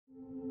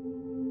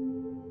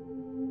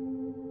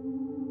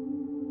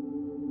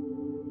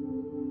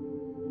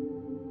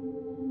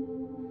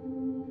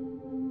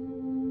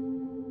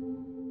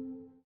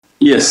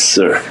Yes,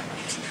 sir.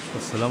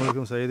 Assalamu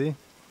alaikum, Sayyidi.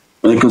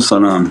 Alaikum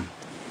salam.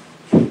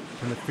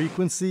 Can the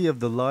frequency of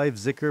the live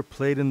zikr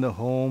played in the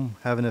home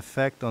have an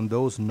effect on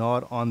those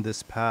not on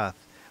this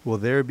path? Will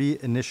there be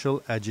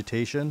initial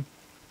agitation?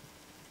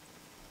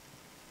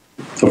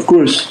 Of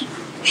course,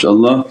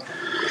 inshallah.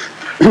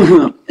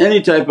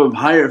 Any type of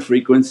higher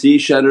frequency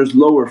shatters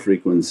lower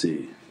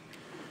frequency.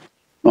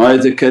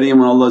 Ayat al-Kareem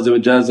when Allah says,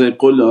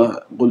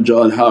 قُلْ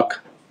جَاءَ الْحَقِّ,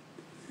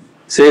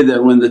 say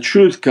that when the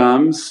truth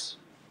comes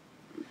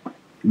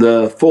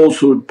the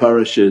falsehood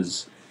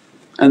perishes,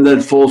 and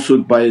that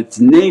falsehood by its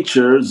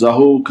nature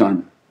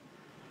zahukan.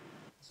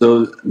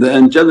 So the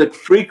angelic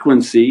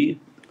frequency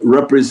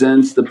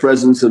represents the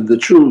presence of the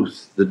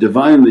truth, the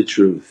Divinely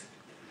truth.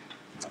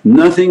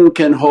 Nothing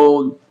can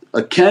hold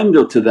a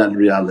candle to that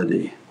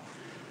reality,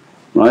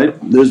 right?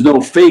 There's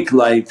no fake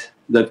light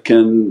that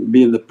can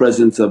be in the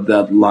presence of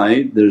that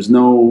light, there's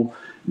no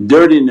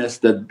dirtiness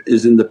that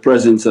is in the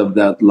presence of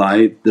that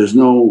light, there's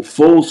no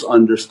false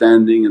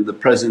understanding in the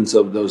presence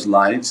of those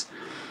lights.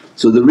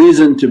 So the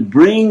reason to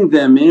bring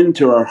them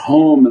into our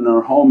home and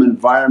our home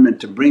environment,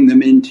 to bring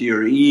them into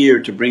your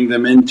ear, to bring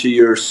them into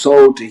your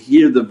soul, to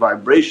hear the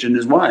vibration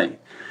is why?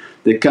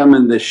 They come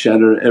and they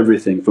shatter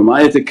everything. From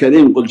Ayat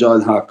al-Kareem, قُلْ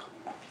جَاءَ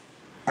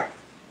الْحَقِّ,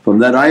 from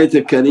that Ayat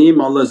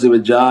al-Kareem Allah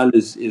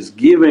is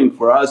giving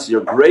for us, your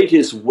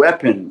greatest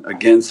weapon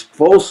against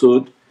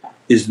falsehood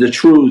is the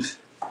truth.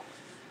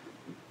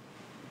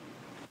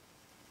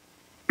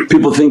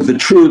 People think the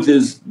truth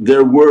is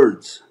their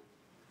words.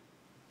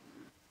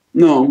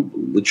 No,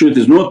 the truth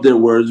is not their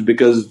words,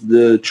 because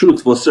the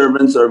truthful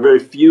servants are very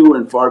few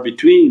and far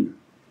between.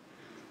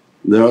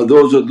 There are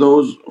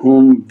those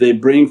whom they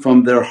bring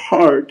from their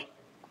heart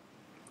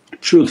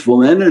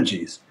truthful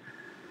energies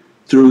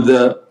through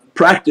the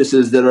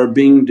practices that are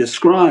being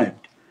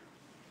described.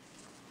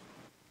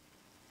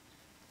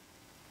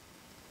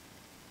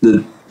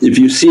 If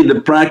you see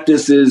the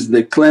practices,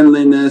 the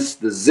cleanliness,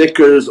 the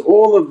zikrs,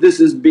 all of this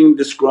is being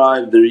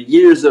described. There are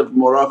years of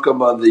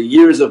muraqabah, the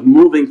years of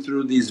moving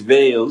through these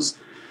veils.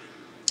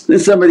 Then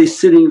somebody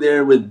sitting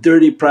there with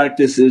dirty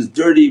practices,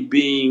 dirty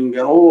being,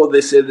 and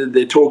they say that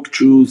they talk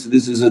truth,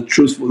 this is a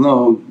truthful…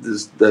 no,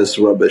 that's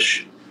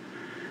rubbish.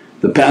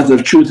 The path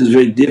of truth is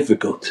very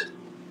difficult.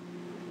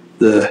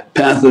 The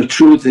path of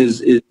truth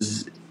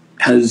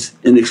has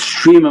an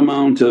extreme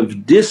amount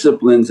of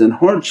disciplines and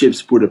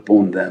hardships put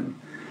upon them.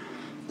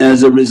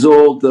 As a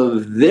result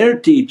of their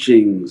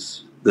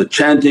teachings, the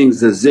chantings,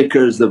 the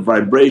zikrs, the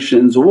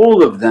vibrations,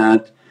 all of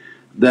that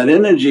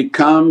energy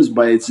comes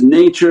by its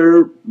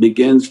nature,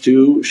 begins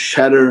to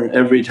shatter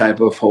every type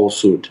of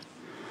falsehood.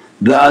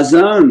 The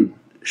azan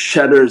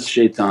shatters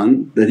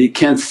shaitan, that he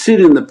can't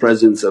sit in the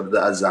presence of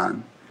the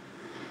azan.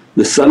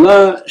 The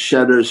salah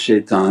shatters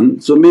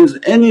shaitan, so it means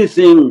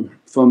anything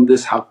from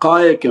this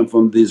haqqaiq and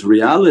from these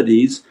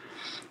realities,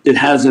 it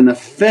has an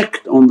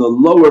effect on the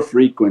lower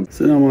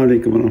frequency. As-salamu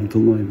alaykum wa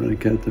rahmatullahi wa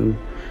barakatuh.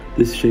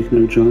 This is Shaykh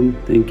Nurjan.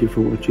 Thank you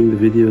for watching the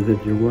video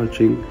that you're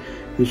watching.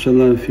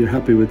 Inshallah, if you're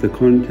happy with the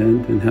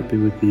content and happy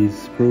with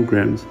these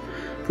programs,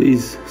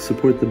 please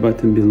support the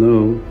button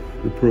below,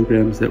 the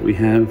programs that we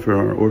have for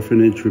our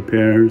orphanage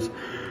repairs,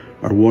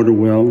 our water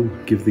well,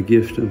 Give the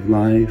Gift of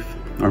Life,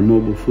 our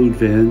mobile food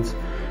vans.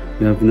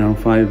 We have now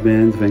 5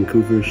 vans: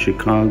 Vancouver,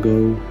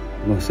 Chicago,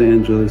 Los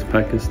Angeles,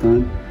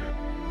 Pakistan.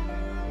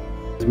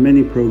 There's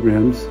many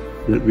programs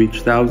that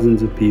reach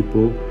thousands of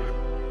people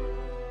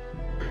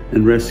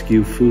and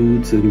rescue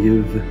foods and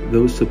give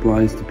those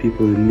supplies to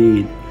people in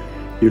need.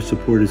 Your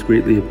support is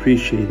greatly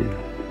appreciated.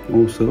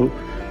 Also,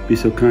 be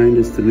so kind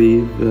as to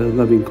leave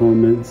loving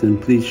comments,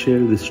 and please share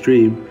the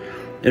stream.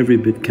 Every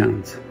bit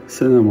counts.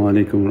 As-salamu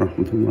alaykum wa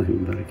rahmatullahi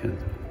wa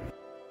barakatuh.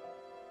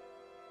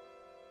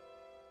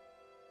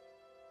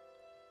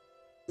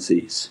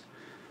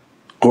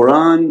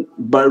 Qur'an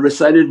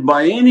recited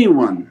by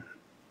anyone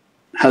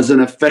has an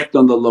effect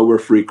on the lower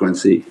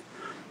frequency.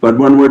 But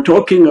when we're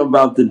talking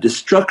about the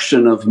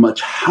destruction of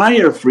much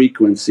higher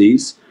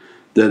frequencies,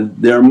 then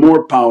they're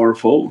more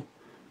powerful,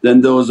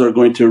 then those are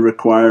going to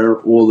require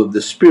all of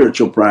the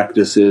spiritual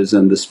practices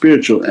and the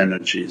spiritual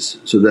energies,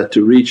 so that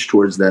to reach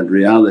towards that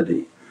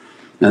reality.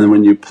 And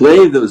when you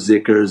play those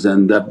zikrs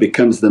and that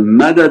becomes the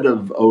madad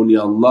of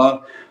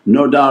awliyaullah,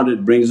 no doubt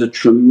it brings a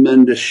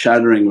tremendous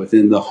shattering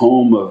within the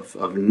home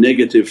of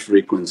negative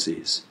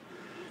frequencies,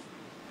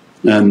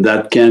 and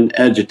that can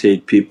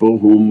agitate people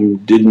whom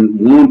didn't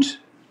want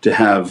to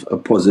have a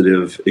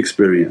positive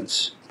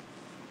experience.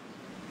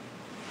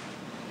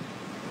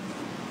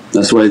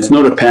 That's why it's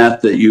not a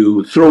path that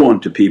you throw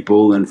onto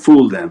people and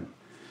fool them.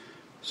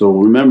 So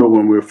remember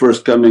when we were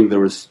first coming,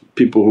 there was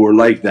people who were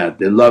like that.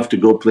 They loved to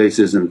go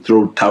places and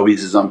throw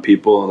ta'weezes on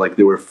people, like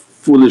they were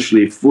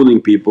foolishly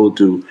fooling people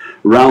to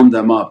round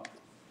them up.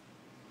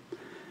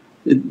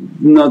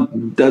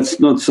 That's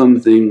not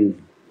something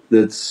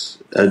that's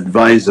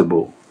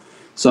advisable.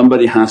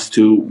 Somebody has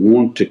to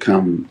want to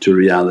come to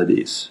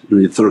realities.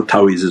 You throw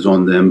ta'weezes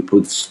on them,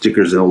 put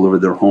stickers all over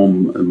their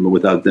home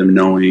without them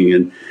knowing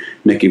and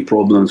making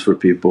problems for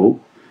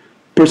people.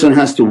 Person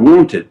has to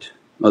want it,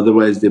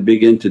 otherwise they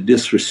begin to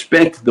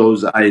disrespect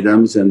those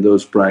items and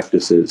those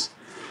practices.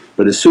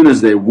 But as soon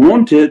as they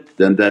want it,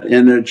 then that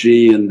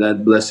energy and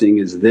that blessing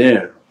is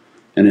there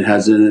and it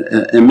has an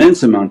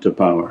immense amount of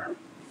power,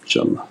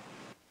 inshaAllah.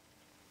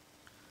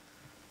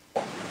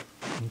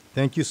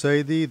 Thank you,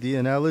 Sayyidi. The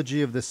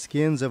analogy of the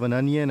skins of an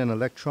onion and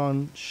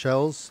electron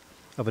shells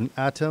of an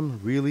atom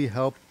really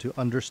helped to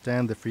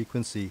understand the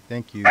frequency.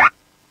 Thank you.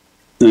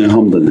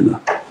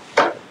 Alhamdulillah.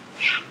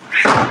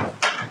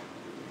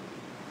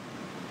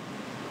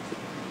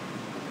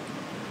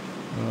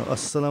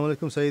 As-salamu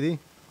alaykum, Sayyidi.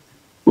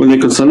 Wa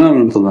alaykum salam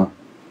wa rahmatullah.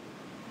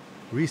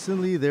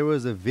 Recently there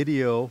was a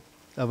video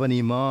of an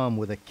imam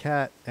with a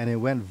cat and it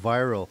went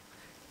viral.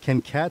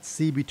 Can cats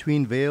see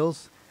between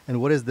veils? And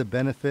what is the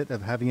benefit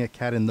of having a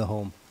cat in the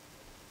home?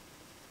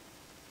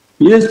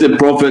 Yes, the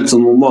Prophet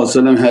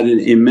had an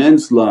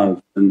immense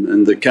love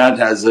and the cat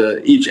has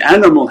each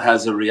animal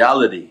has a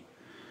reality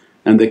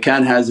and the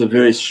cat has a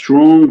very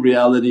strong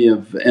reality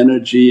of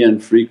energy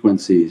and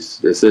frequencies.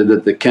 They said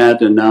that the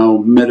cat, and now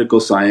medical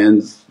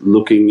science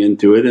looking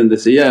into it, and they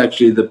say, yeah,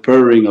 actually the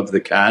purring of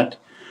the cat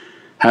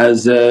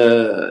has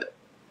an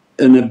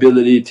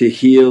ability to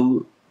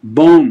heal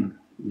bone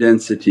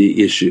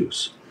density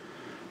issues.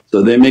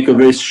 So they make a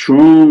very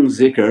strong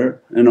zikr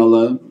and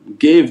Allah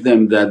gave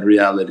them that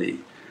reality,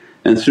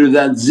 and through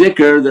that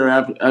zikr they're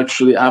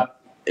actually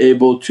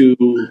able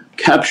to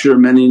capture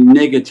many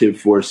negative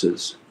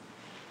forces.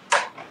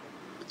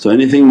 So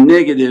anything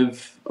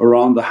negative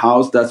around the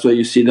house, that's why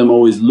you see them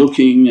always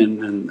looking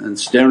and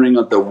staring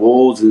at the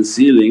walls and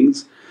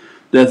ceilings,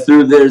 that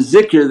through their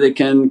zikr they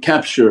can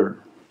capture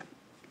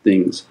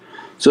things.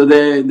 So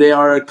they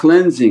are a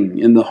cleansing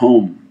in the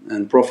home,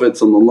 and Prophet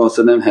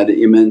had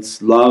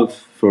immense love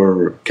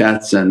for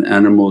cats and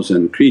animals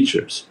and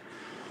creatures,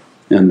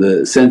 and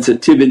the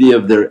sensitivity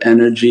of their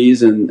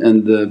energies and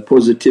the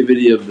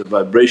positivity of the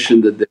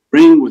vibration that they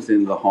bring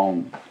within the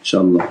home,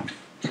 inshaAllah.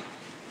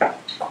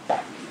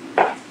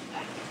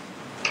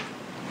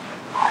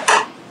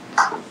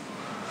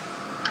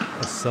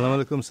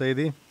 As-salamu alaykum,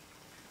 Sayyidi.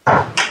 Wa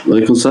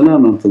alaykum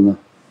salam wa rahmatullah.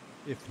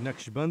 If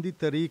Naqshbandi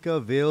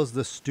tariqah veils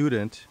the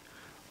student,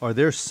 are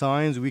there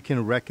signs we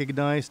can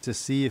recognize to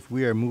see if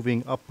we are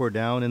moving up or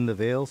down in the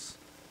veils?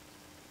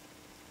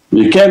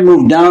 You can't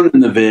move down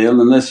in the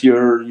veil unless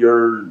you're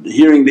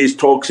hearing these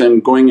talks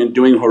and going and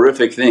doing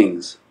horrific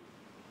things.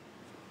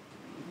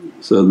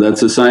 So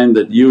that's a sign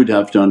that you'd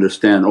have to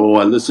understand, oh,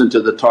 I listen to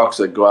the talks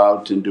that go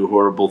out and do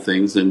horrible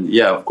things, and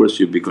yeah, of course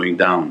you'd be going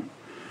down.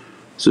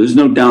 So there's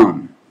no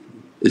down,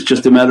 it's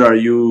just a matter, are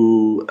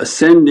you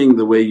ascending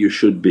the way you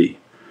should be?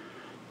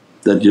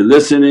 That you're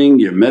listening,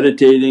 you're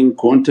meditating,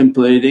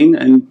 contemplating,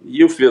 and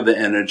you feel the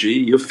energy,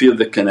 you feel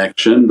the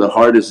connection. The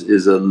heart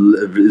is a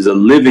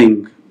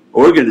living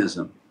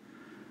organism.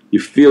 You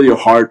feel your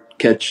heart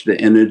catch the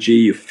energy,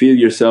 you feel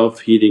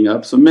yourself heating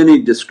up. So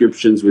many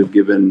descriptions we've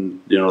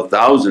given,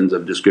 thousands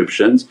of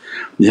descriptions.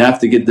 You have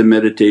to get the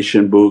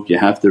meditation book, you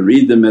have to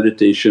read the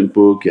meditation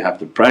book, you have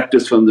to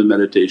practice from the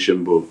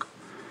meditation book.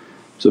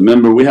 So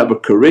remember, we have a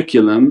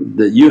curriculum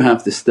that you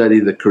have to study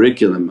the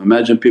curriculum.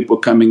 Imagine people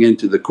coming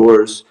into the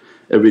course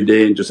every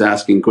day and just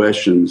asking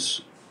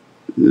questions.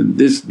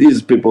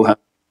 These people have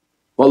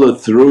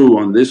followed through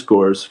on this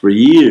course for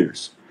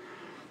years.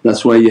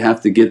 That's why you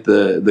have to get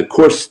the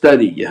course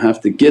study, you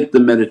have to get the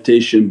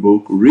meditation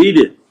book, read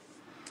it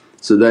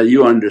so that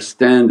you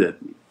understand it.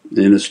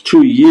 And it's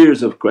 2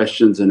 years of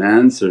questions and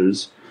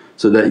answers,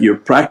 so that you're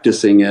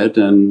practicing it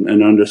and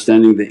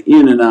understanding the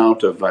in and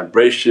out of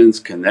vibrations,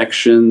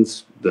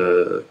 connections,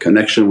 the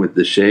connection with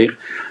the shaykh,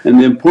 and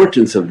the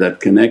importance of that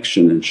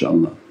connection,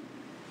 inshaAllah.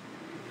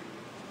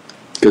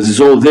 Because it's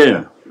all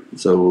there.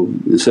 So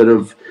instead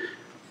of,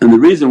 and the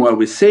reason why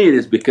we say it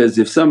is because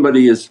if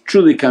somebody is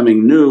truly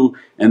coming new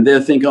and they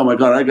think, oh my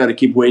God, I got to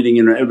keep waiting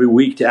every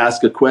week to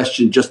ask a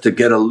question just to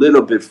get a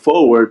little bit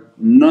forward,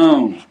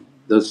 no,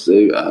 that's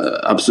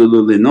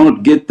absolutely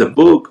not. Get the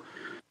book.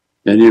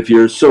 And if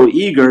you're so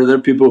eager, there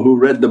are people who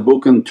read the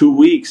book in 2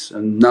 weeks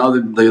and now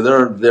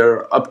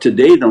they're up to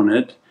date on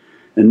it,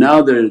 and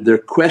now their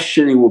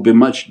questioning will be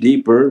much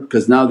deeper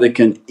because now they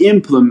can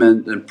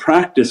implement and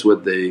practice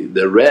what they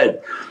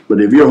read. But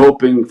if you're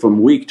hoping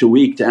from week to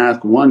week to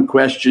ask one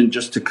question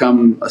just to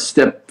come a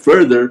step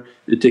further,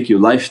 it'll take you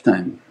a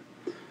lifetime.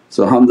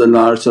 So alhamdulillah,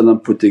 our Salam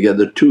put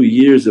together 2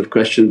 years of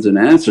questions and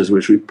answers,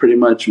 which we pretty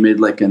much made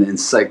like an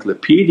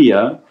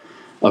encyclopedia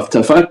of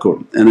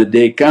tafakkur. And a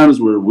day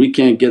comes where we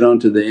can't get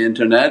onto the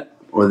internet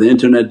or the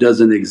internet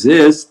doesn't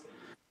exist,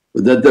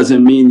 but that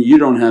doesn't mean you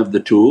don't have the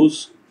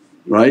tools.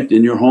 Right?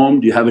 In your home,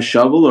 do you have a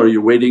shovel, or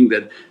you're waiting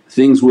that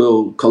things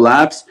will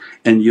collapse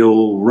and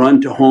you'll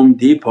run to Home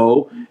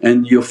Depot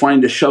and you'll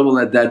find a shovel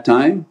at that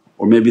time?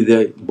 Or maybe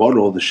they bought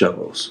all the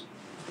shovels.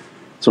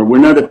 So we're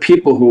not a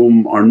people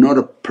whom are not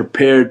a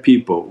prepared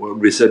people. What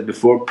we said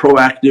before,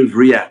 proactive,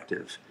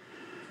 reactive.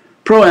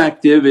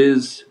 Proactive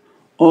is,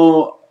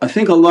 oh, I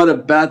think a lot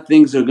of bad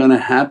things are going to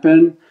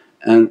happen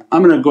and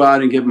I'm going to go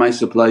out and get my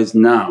supplies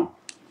now.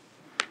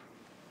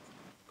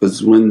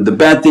 Because when the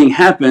bad thing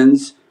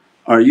happens,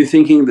 are you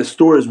thinking the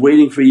store is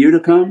waiting for you to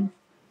come?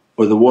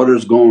 or the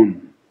water's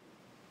gone.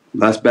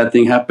 Last bad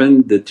thing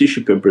happened, the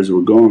tissue papers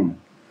were gone.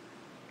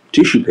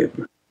 Tissue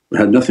paper. It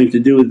had nothing to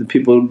do with the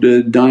people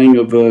dying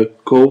of a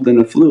cold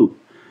and a flu.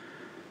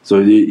 So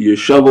your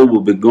shovel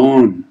will be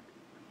gone,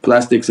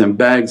 plastics and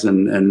bags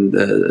and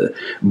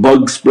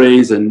bug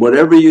sprays and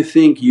whatever you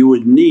think you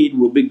would need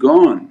will be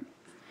gone.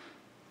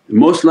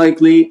 Most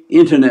likely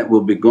internet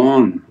will be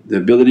gone, the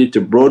ability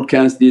to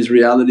broadcast these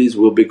realities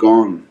will be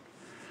gone.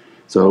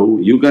 So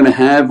you're going to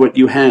have what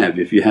you have.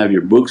 If you have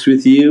your books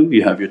with you,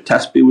 you have your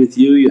tasbih with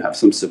you, you have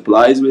some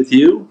supplies with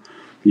you,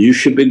 you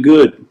should be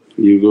good.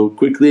 You go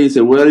quickly and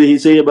say, what did he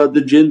say about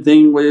the jinn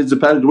thing, what is the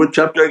passage, what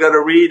chapter I got to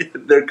read?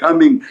 They're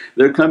coming,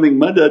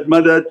 madad,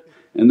 madad.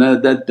 And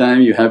at that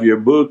time you have your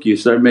book, you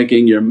start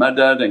making your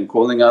madad and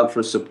calling out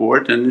for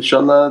support, and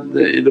inshaAllah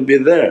it'll be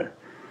there.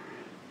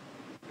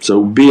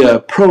 So be a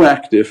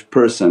proactive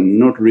person,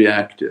 not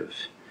reactive,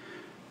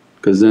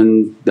 because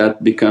then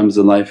that becomes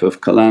a life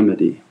of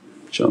calamity,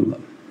 inshaAllah.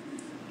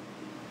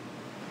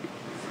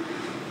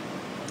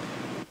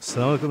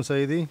 As-salamu alaykum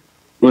Sayyidi.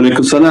 Wa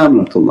alaykum salam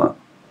wa rahmatullah.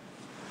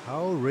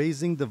 How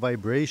raising the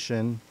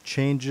vibration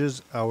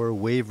changes our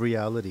wave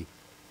reality?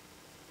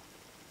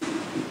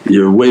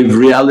 Your wave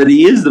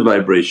reality is the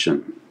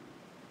vibration,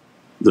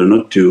 they're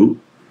not two.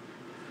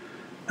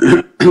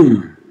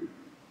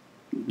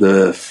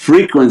 The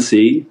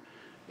frequency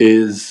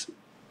is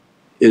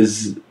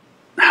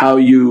how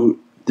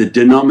the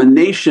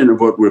denomination of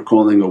what we're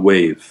calling a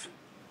wave.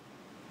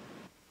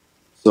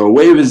 So a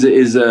wave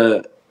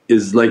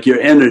is like your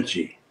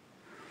energy.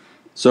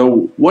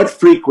 So what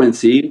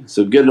frequency,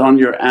 so get on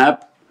your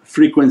app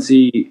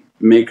frequency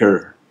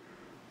maker.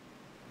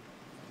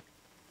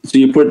 So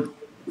you put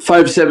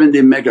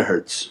 570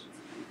 megahertz,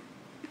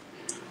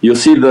 you'll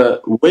see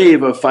the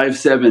wave of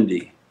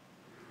 570,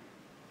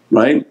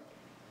 right?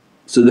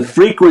 So the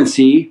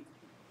frequency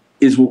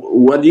is,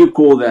 what do you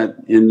call that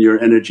in your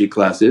energy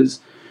classes,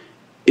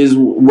 is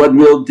what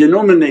will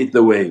denominate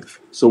the wave.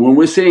 So when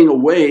we're saying a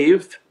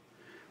wave,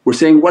 we're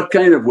saying what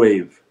kind of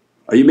wave?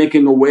 Are you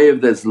making a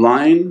wave that's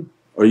line,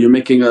 or you're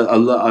making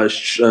a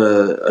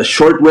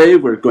short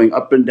wave where it's going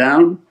up and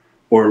down,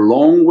 or a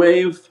long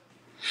wave?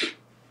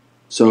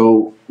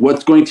 So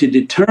what's going to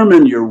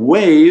determine your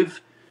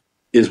wave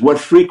is what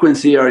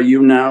frequency are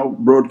you now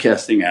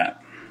broadcasting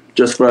at,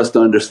 just for us to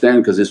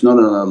understand, because it's not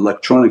an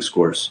electronics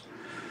course,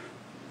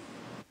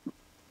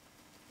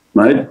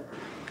 right?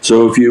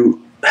 So if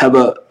you have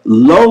a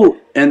low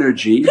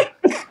energy,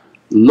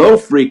 low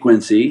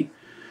frequency,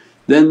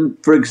 then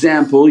for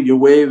example your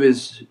wave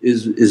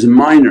is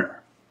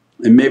minor,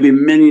 and maybe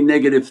many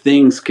negative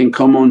things can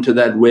come onto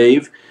that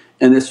wave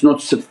and it's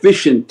not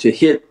sufficient to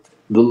hit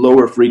the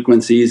lower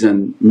frequencies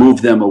and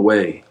move them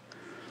away.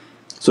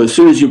 So as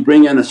soon as you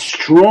bring in a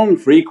strong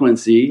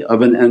frequency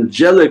of an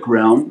angelic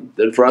realm,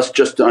 then for us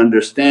just to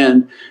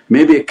understand,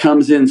 maybe it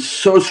comes in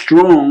so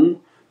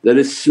strong that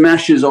it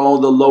smashes all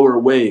the lower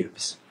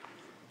waves.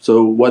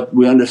 So what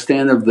we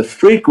understand of the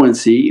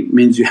frequency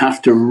means you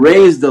have to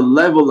raise the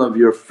level of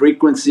your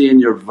frequency and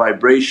your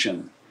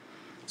vibration,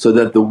 so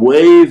that the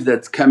wave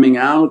that's coming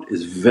out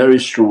is very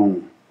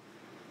strong.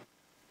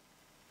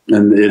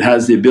 And it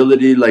has the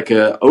ability like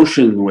an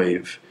ocean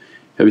wave.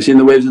 Have you seen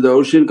the waves of the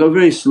ocean? Go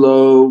very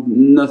slow,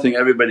 nothing,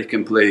 everybody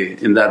can play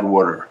in that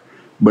water.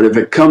 But if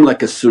it come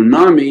like a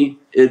tsunami,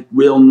 it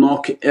will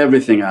knock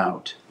everything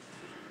out.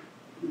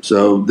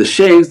 So the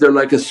shaykhs, they're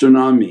like a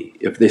tsunami.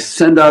 If they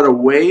send out a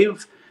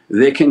wave,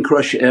 they can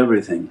crush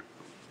everything.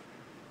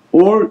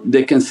 Or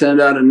they can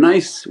send out a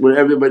nice where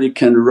everybody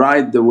can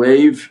ride the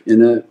wave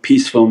in a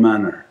peaceful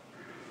manner.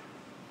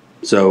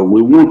 So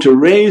we want to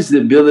raise the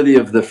ability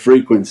of the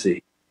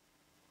frequency,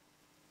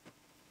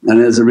 and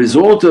as a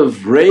result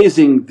of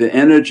raising the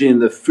energy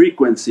and the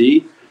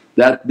frequency,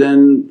 that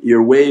then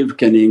your wave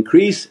can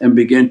increase and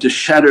begin to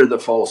shatter the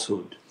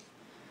falsehood.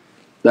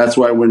 That's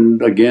why when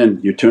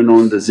again you turn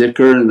on the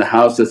zikr in the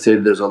house that say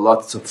there's a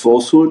lots of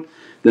falsehood,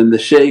 then the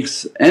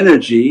shaykh's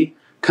energy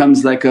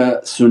comes like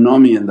a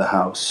tsunami in the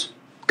house,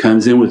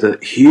 comes in with a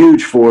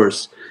huge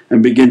force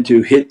and begin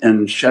to hit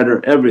and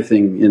shatter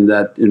everything in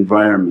that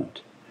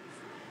environment.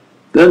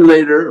 Then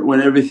later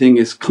when everything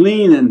is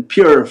clean and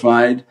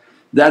purified,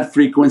 that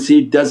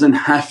frequency doesn't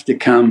have to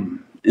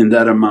come in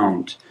that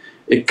amount,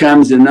 it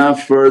comes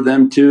enough for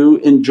them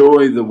to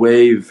enjoy the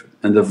wave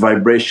and the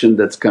vibration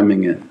that's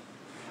coming in.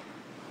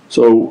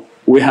 So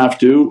we have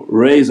to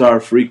raise our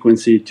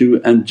frequency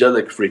to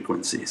angelic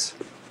frequencies,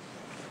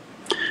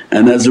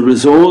 and as a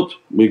result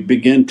we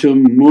begin to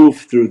move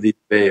through these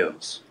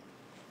veils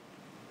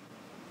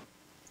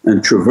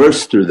and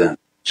traverse through them,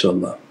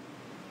 inshaAllah.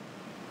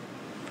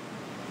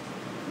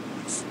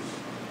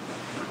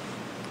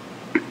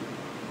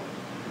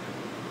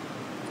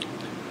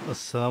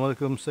 As-salamu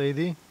alaykum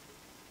Sayyidi.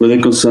 Wa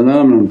alaykum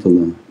salam wa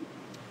rahmatullah.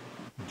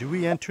 Do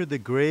we enter the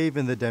grave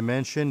in the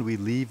dimension we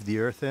leave the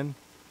earth in?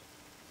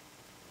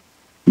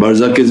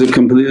 Barzakh is a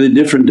completely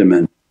different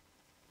dimension.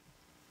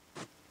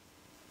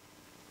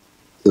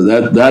 So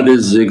that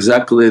is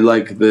exactly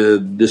like the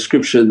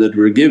description that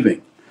we're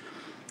giving.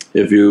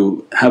 If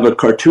you have a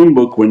cartoon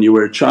book when you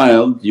were a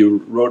child,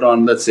 you wrote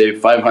on let's say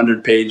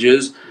 500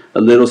 pages,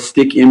 a little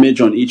stick image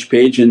on each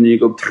page and you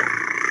go.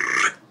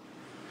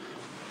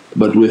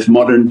 But with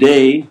modern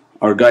day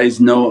our guys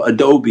know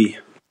Adobe,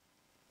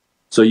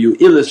 so you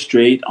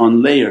illustrate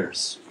on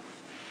layers.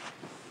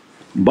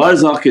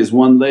 Barzakh is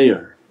one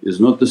layer, is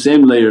not the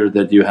same layer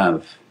that you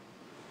have.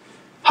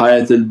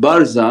 Hayatul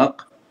Barzakh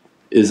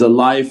is a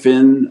life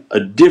in a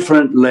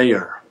different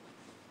layer.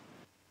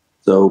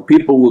 So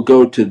people will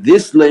go to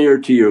this layer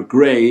to your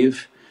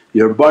grave,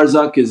 your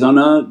barzakh is on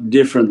a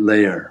different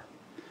layer.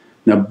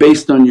 Now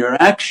based on your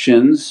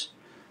actions,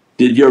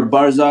 did your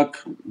barzakh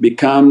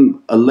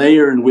become a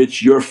layer in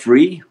which you're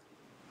free?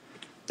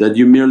 That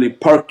you merely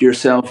parked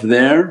yourself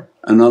there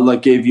and Allah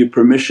gave you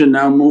permission,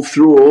 now move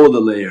through all the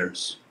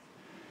layers.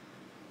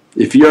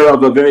 If you're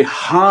of a very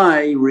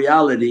high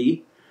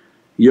reality,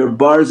 your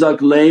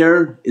barzakh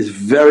layer is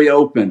very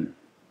open,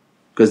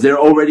 because they're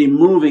already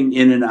moving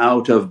in and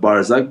out of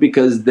barzakh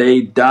because they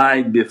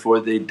died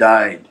before they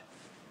died.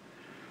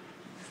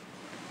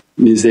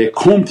 Means they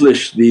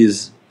accomplished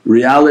these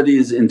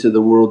realities into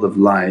the world of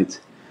light.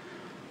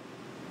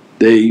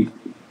 They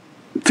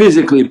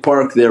physically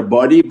park their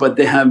body but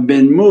they have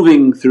been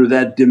moving through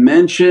that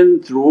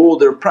dimension through all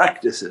their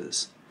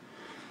practices.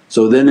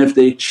 So then if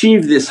they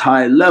achieve this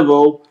high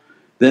level,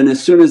 then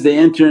as soon as they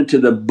enter into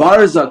the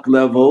barzakh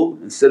level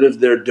instead of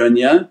their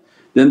dunya,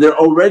 then they're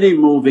already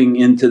moving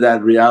into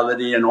that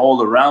reality and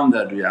all around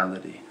that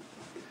reality.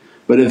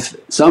 But if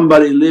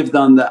somebody lived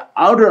on the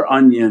outer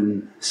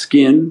onion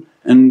skin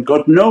and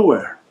got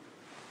nowhere,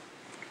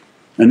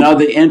 and now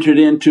they entered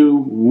into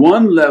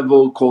one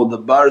level called the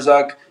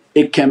barzakh,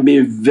 it can be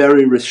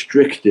very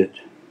restricted.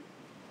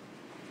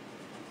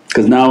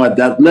 Because now at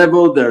that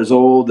level there's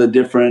all the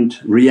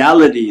different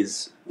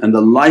realities and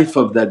the life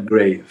of that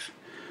grave.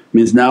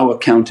 Means now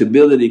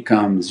accountability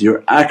comes,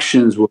 your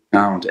actions will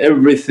count,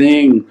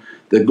 everything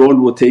that God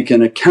will take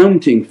an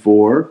accounting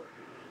for.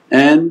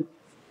 And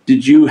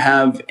did you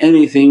have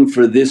anything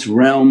for this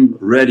realm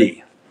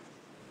ready?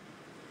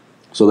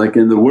 So like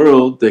in the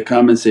world they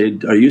come and say,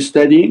 are you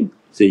studying?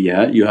 Say,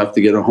 yeah, you have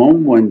to get a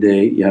home one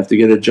day, you have to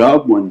get a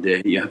job one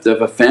day, you have to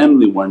have a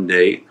family one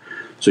day.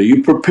 So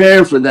you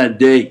prepare for that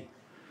day.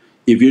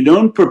 If you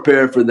don't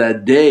prepare for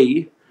that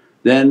day,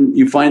 then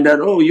you find out,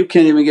 oh you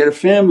can't even get a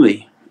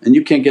family and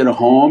you can't get a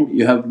home,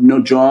 you have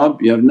no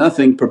job, you have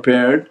nothing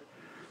prepared.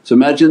 So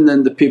imagine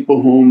then the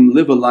people whom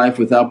live a life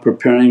without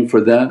preparing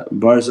for that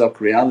barzakh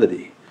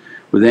reality,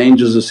 where the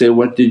angels will say,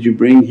 what did you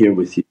bring here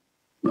with you?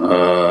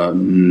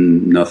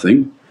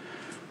 Nothing.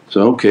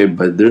 So okay,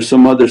 but there's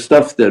some other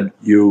stuff that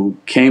you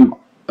came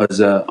as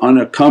an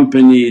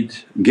unaccompanied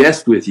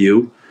guest with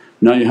you,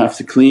 now you have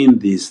to clean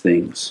these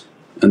things.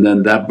 And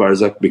then that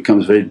barzakh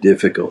becomes very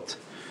difficult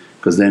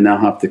because they now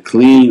have to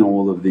clean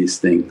all of these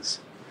things.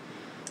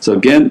 So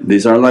again,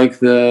 these are like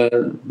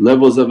the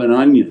levels of an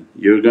onion,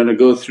 you're going to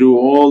go through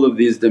all of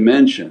these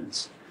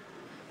dimensions.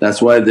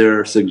 That's why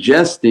they're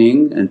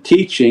suggesting and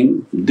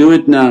teaching, do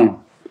it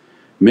now.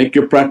 Make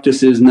your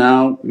practices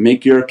now,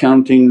 make your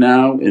accounting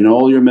now, in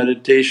all your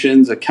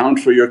meditations account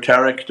for your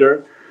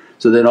character,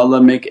 so that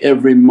Allah make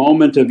every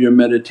moment of your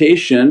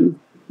meditation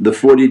the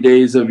 40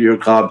 days of your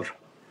qabr.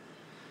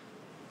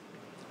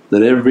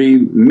 That every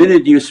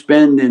minute you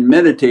spend in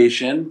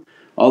meditation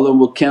Allah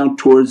will count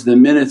towards the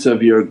minutes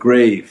of your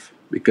grave,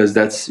 because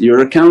that's your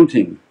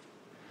accounting.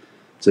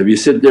 So if you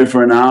sit there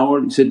for an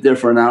hour,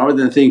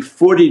 then think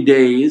 40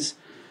 days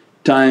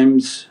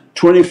times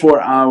 24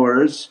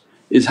 hours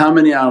is how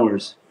many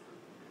hours?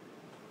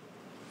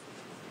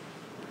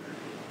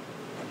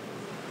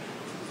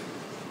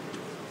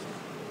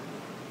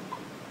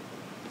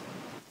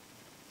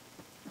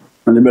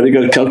 Anybody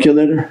got a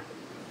calculator?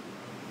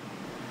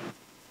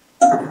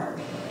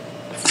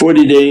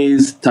 40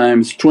 days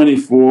times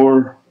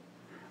 24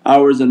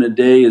 hours in a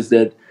day is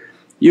that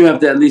you have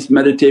to at least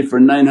meditate for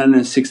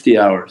 960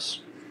 hours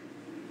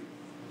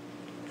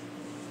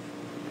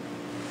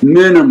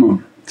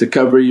minimum to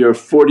cover your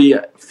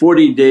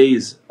 40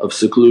 days of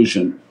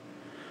seclusion.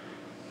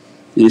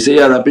 You say,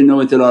 Ya Rabbi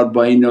nawaitu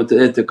al-arba'in, nawaitu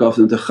al-i'tikaf,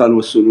 nawaitu al-khalwa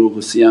wa-suluk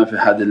wa-siyam fi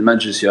hadha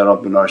al-majlis ya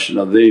Rabbil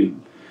Arshil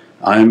Azim.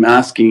 I am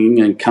asking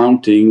and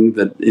counting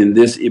that in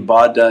this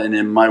ibadah and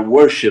in my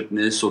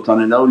worshipness Sultan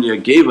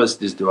al-Awliya gave us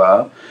this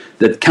du'a,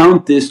 that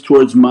count this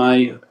towards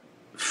my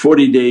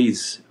 40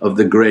 days of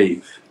the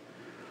grave.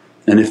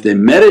 And if they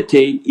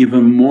meditate,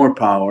 even more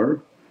power,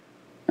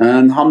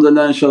 and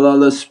alhamdulillah inshaAllah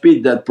Allah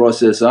speed that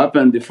process up,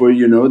 and before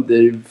you know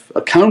they've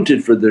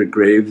accounted for their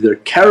grave. Their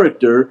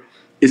character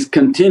is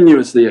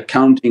continuously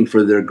accounting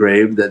for their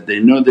grave, that they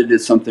know they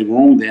did something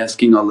wrong, they're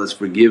asking Allah's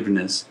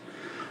forgiveness.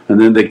 And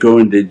then they go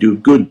and they do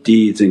good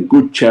deeds and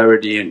good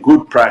charity and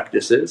good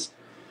practices,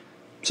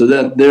 so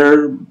that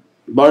their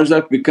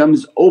barzakh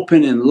becomes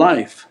open in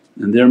life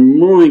and they're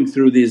moving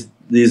through these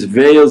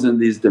veils and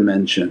these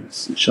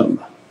dimensions,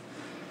 inshaAllah.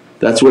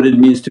 That's what it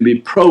means to be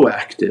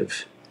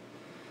proactive,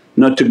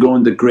 not to go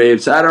in the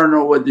graves, I don't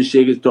know what the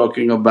shaykh is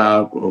talking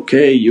about.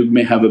 Okay, you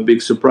may have a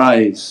big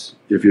surprise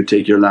if you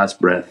take your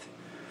last breath.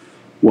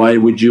 Why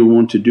would you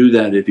want to do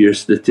that? If you're a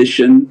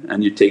statistician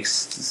and you take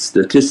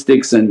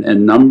statistics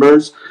and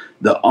numbers,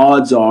 the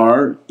odds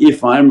are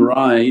if I'm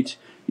right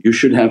you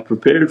should have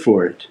prepared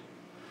for it,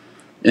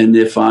 and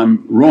if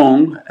I'm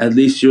wrong at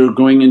least you're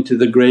going into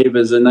the grave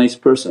as a nice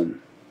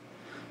person.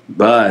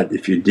 But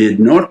if you did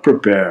not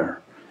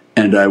prepare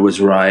and I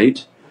was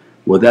right,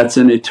 well that's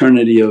an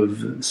eternity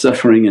of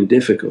suffering and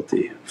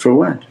difficulty. For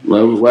what?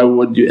 Why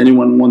would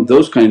anyone want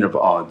those kind of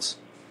odds?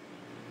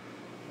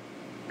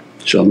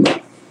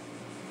 InshaAllah.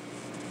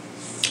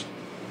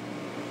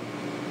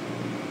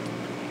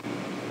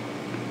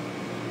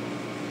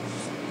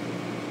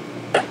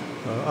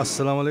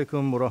 As-salamu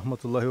alaykum wa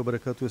rahmatullahi wa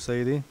barakatuh,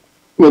 Sayyidi.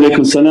 Wa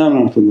alaykum salam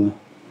wa rahmatullah.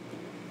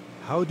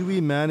 How do we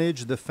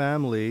manage the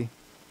family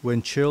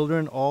when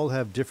children all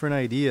have different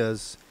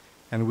ideas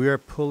and we are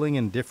pulling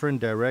in different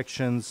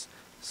directions,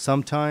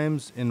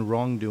 sometimes in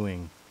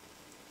wrongdoing?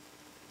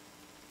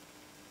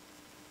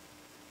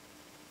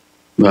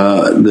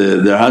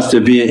 There has to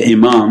be an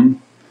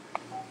imam,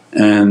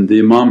 and the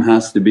imam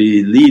has to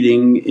be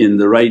leading in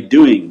the right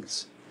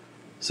doings.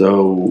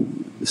 So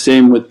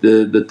same with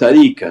the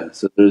tariqah,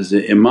 so there's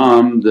an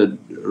imam that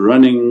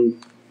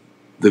running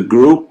the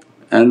group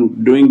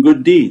and doing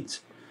good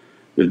deeds.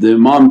 If the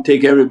imam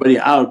take everybody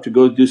out to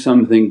go do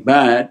something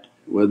bad,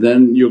 well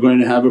then you're going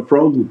to have a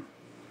problem.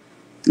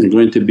 There are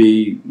going to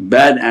be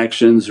bad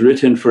actions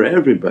written for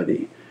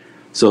everybody.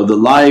 So the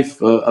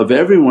life of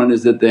everyone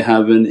is that they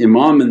have an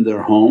imam in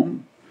their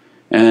home,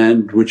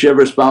 and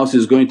whichever spouse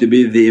is going to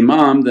be the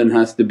imam then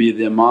has to be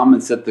the imam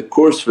and set the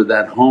course for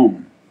that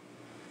home,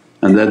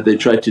 and that they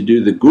try to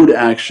do the good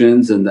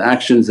actions and the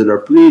actions that are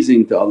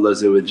pleasing to Allah.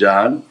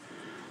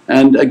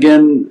 And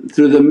again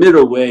through the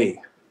middle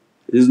way,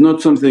 it is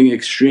not something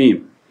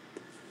extreme,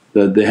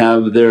 that they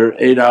have their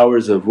 8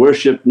 hours of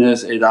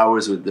worshipness, 8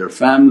 hours with their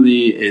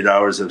family, 8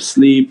 hours of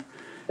sleep.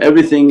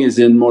 Everything is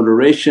in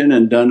moderation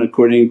and done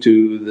according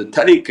to the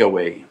tariqah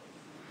way.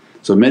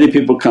 So many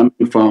people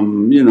coming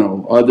from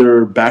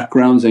other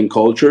backgrounds and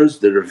cultures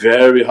that are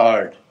very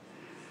hard.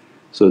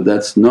 So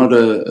that's not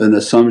an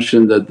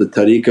assumption that the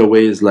tariqah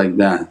way is like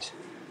that,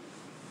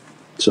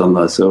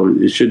 inshaAllah. So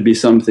it should be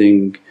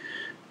something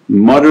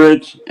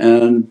moderate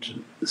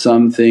and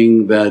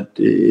something that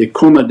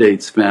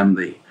accommodates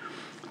family.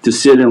 To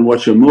sit and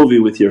watch a movie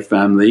with your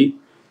family,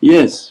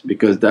 yes,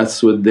 because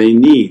that's what they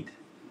need.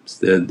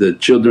 The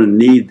children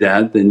need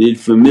that, they need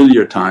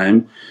familiar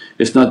time.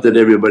 It's not that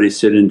everybody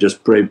sit and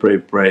just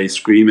pray,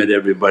 scream at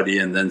everybody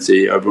and then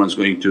say everyone's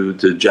going to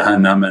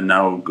Jahannam and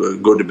now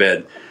go to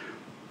bed.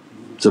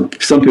 So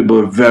some people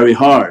are very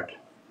hard,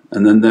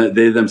 and then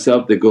they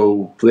themselves they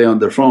go play on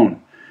their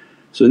phone.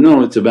 So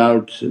no, it's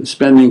about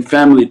spending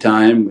family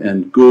time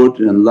and good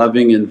and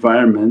loving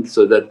environment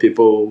so that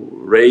people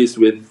raised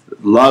with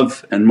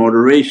love and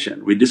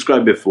moderation. We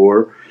described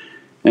before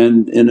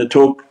and in a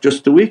talk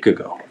just a week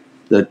ago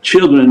that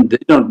children they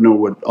don't know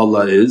what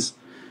Allah is,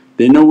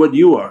 they know what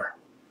you are.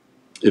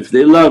 If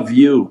they love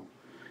you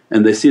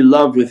and they see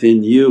love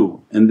within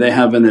you and they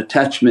have an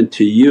attachment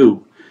to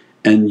you,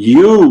 and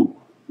you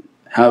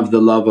have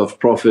the love of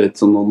Prophet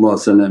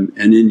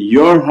and in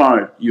your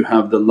heart you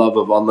have the love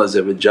of Allah,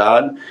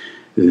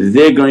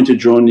 they're going to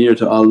draw near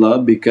to Allah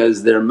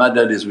because their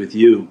madad is with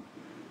you.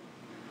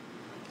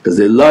 Because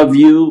they love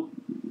you,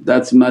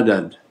 that's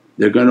madad.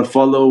 They're going to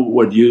follow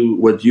what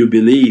you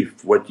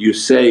believe, what you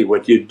say,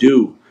 what you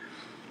do.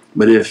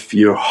 But if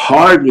you're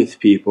hard with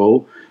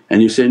people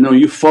and you say, no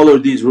you follow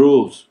these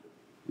rules,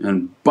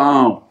 and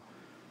bow,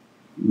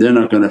 they're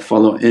not going to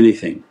follow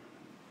anything.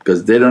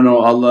 Because they don't know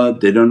Allah,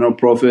 they don't know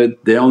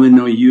Prophet, they only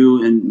know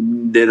you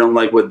and they don't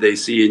like what they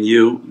see in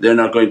you, they're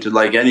not going to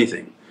like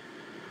anything.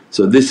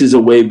 So this is a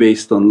way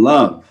based on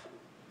love.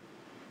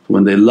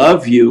 When they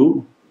love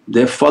you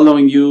they're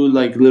following you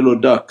like little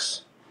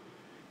ducks,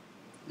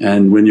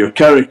 and when your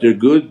character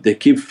good they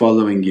keep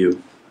following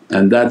you,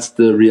 and that's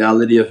the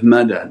reality of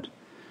madad.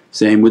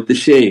 Same with the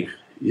shaykh,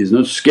 he's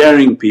not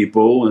scaring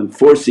people and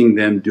forcing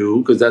them to,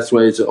 because that's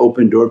why it's an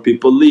open door,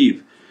 people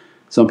leave.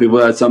 Some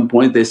people at some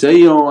point they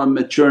say, I'm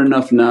mature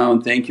enough now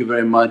and thank you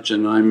very much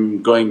and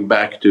I'm going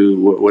back to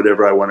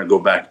whatever I want to go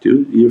back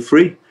to. You're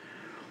free.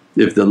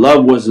 If the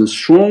love wasn't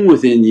strong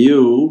within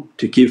you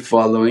to keep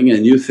following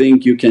and you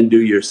think you can do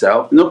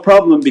yourself, no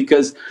problem,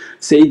 because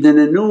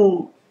Sayyidina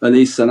Nuh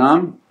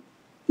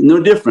no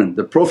different.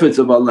 The Prophets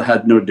of Allah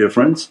had no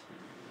difference,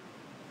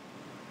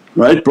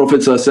 right?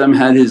 Prophet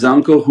had his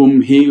uncle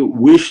whom he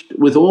wished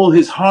with all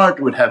his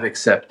heart would have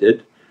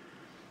accepted,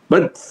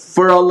 but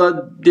for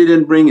Allah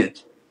didn't bring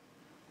it.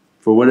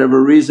 For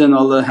whatever reason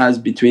Allah has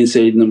between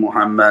Sayyidina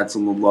Muhammad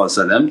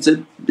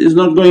said, is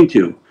not going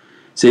to.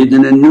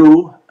 Sayyidina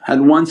Nuh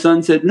had one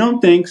son, said, no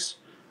thanks,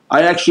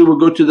 I actually will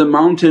go to the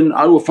mountain,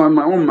 I will find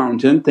my own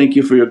mountain, thank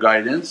you for your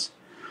guidance.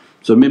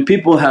 So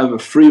people have a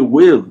free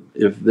will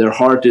if their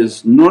heart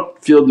is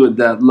not filled with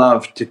that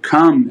love to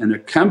come and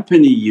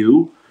accompany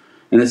you,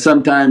 and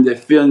sometimes they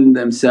feel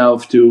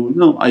themselves to,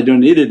 no I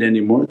don't need it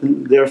anymore,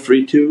 then they're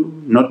free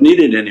to not need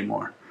it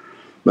anymore.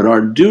 But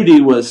our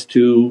duty was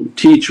to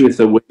teach with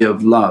a way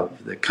of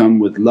love, that come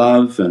with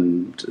love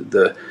and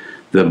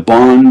the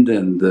bond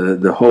and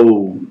the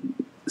whole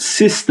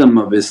system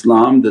of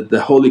Islam, that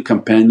the holy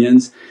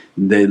companions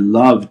they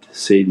loved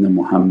Sayyidina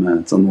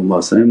Muhammad,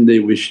 they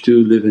wished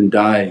to live and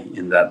die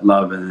in that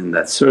love and in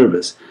that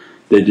service.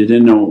 They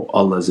didn't know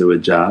Allah,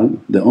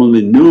 they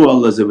only knew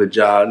Allah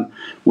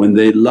when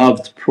they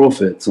loved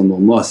Prophet,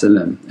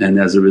 and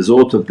as a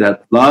result of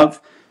that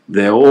love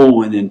they all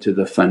went into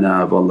the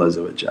fana of Allah,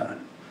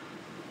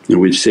 in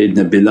which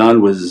Sayyidina Bilal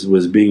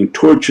was being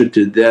tortured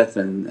to death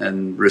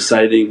and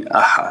reciting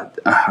Ahad,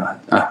 Ahad,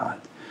 Ahad.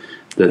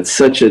 That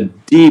such a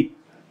deep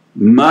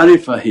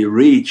marifah he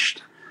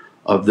reached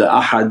of the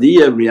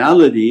ahadiyya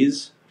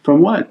realities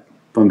from what?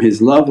 From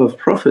his love of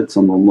Prophet.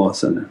 So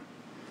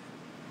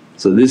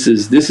this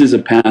is a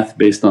path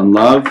based on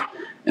love,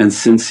 and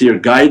sincere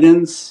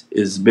guidance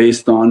is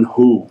based on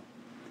who?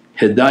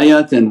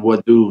 Hidayat and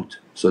wadud.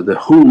 So the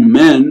who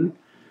men,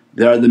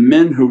 they are the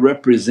men who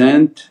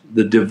represent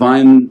the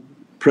Divine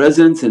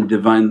Presence and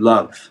Divine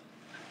Love,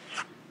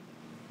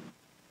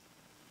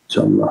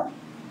 inshaAllah.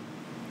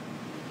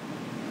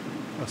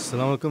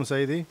 As-salamu alaykum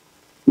Sayyidi.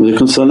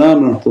 Walaykum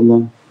salam wa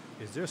rahmatullah.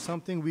 Is there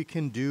something we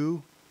can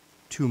do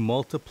to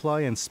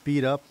multiply and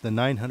speed up the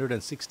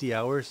 960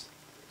 hours?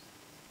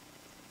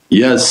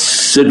 Yes,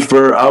 sit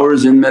for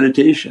hours in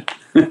meditation.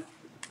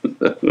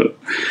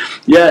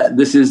 Yeah,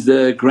 this is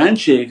the Grand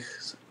Shaykh.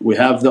 We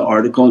have the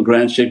article on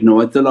Grand Shaykh,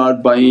 Nawat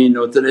al-Arba'in,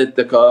 Nawat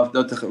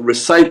al-I'tikaf,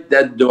 recite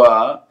that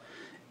dua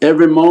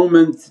every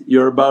moment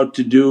you're about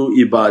to do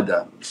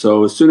ibadah.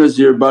 So as soon as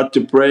you're about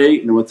to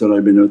pray,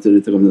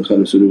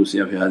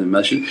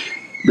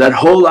 that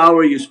whole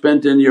hour you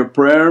spent in your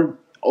prayer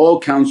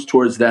all counts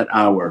towards that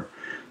hour.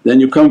 Then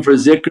you come for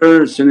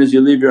zikr, as soon as you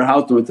leave your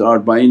house, I'm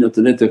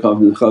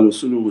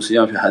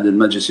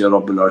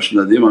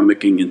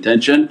making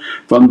intention.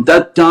 From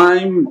that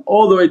time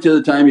all the way to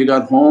the time you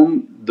got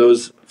home,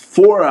 those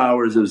 4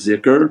 hours of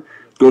zikr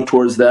go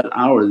towards that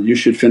hour. You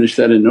should finish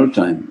that in no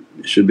time,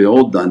 it should be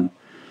all done.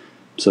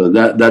 So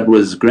that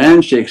was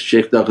Grand Shaykh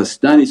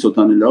Dagestani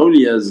Sultan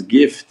al-Awliya's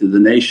gift to the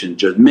nation.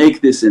 Just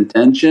make this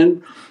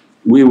intention,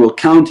 we will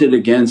count it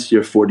against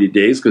your 40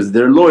 days because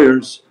they're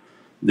lawyers.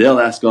 They'll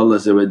ask Allah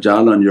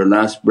on your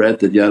last breath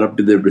that, Ya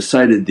Rabbi, they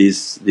recited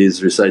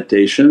these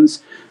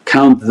recitations,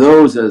 count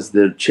those as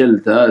their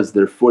chilta, as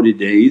their 40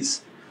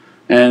 days,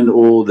 and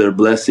all their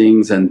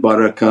blessings and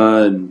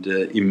barakah and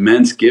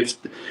immense gifts.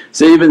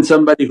 So even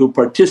somebody who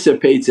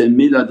participates in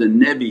Milad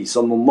al-Nabi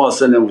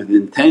with the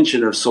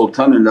intention of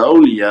Sultan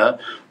al-Awliya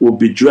will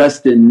be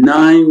dressed in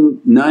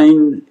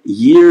 9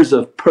 years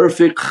of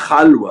perfect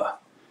khalwa.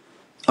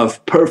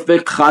 With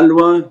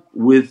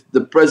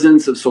the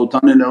presence of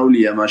Sultan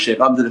al-Awliya. My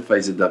Shaykh Abdul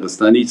Faiz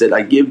al-Dagestani said,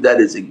 I give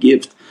that as a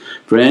gift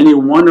for any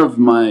one of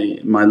my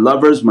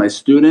lovers, my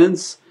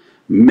students.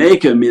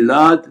 Make a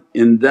milad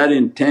in that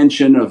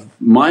intention of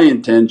my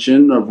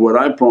intention of what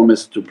I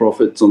promised to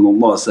Prophet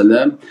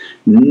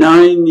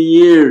 9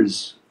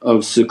 years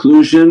of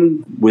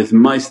seclusion with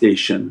my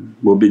station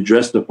will be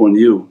dressed upon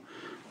you.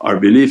 Our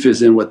belief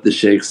is in what the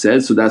Shaykh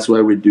said, so that's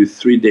why we do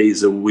 3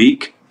 days a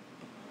week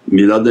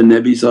Milad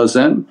al-Nabi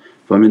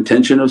from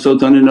intention of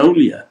Sultan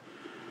al-Awliya.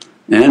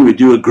 And we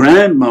do a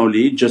grand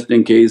mawlid just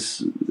in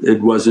case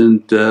it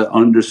wasn't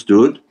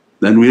understood,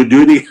 then we'll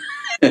do it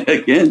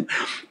again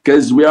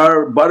because we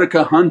are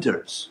barakah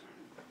hunters.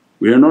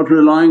 We are not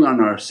relying on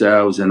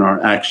ourselves and our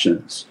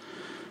actions,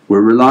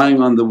 we're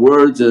relying on the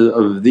words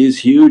of these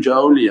huge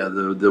awliya,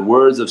 the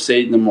words of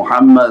Sayyidina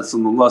Muhammad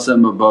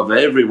above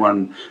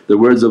everyone, the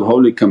words of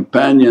holy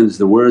companions,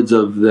 the words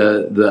of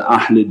the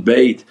Ahlul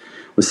Bayt.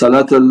 With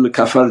Salatul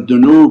Kafar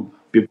Dunub,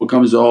 people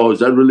come and say, oh, is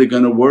that really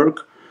going to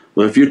work?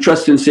 Well, if you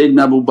trust in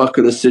Sayyidina Abu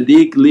Bakr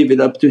as-Siddiq, leave it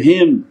up to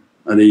him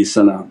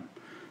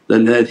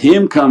then let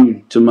him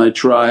come to my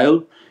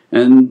trial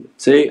and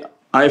say,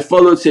 I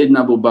followed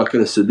Sayyidina Abu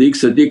Bakr as-Siddiq,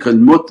 Siddiq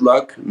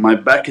al-Mutlaq, my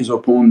back is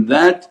upon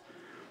that,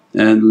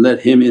 and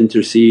let him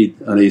intercede.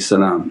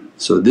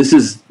 So this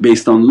is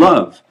based on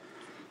love.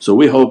 So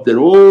we hope that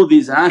all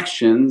these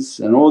actions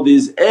and all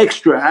these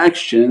extra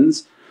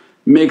actions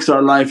makes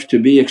our life to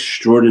be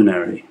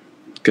extraordinary,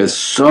 because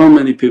so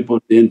many people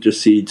to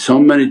intercede, so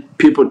many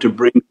people to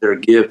bring their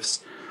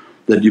gifts,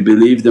 that you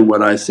believed in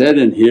what I said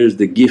and here's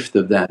the gift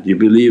of that, you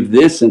believe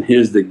this and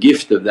here's the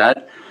gift of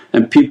that,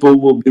 and people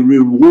will be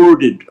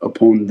rewarded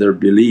upon their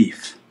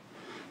belief.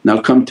 Now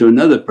come to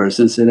another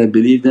person and said, I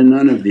believed in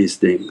none of these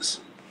things,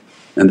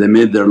 and they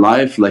made their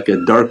life like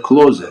a dark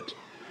closet,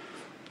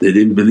 they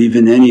didn't believe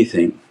in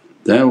anything.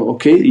 Then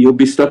okay, you'll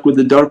be stuck with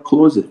the dark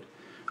closet.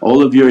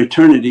 All of your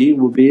eternity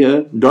will be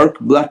a dark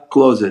black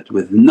closet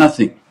with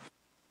nothing.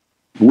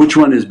 Which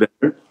one is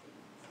better?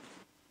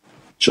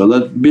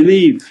 InshaAllah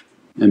believe,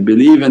 and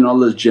believe in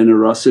Allah's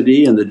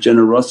generosity and the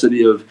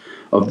generosity of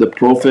the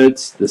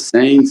Prophets, the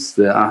Saints,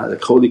 the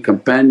holy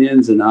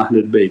companions and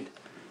Ahlul Bayt,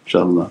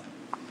 inshaAllah.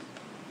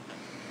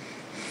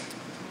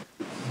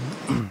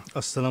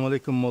 As-salamu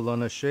alaykum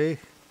Mawlana Shaykh.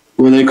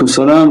 Wa alaykum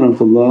salam wa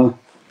rahmatullah.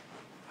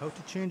 How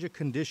to change a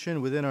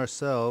condition within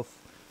ourselves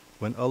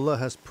when Allah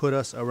has put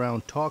us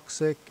around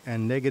toxic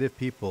and negative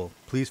people.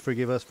 Please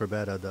forgive us for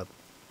bad adab.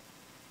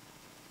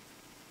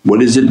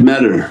 What does it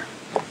matter?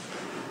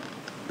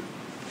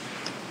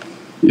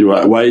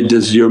 Why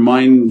does your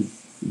mind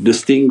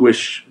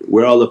distinguish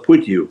where Allah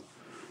put you?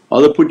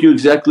 Allah put you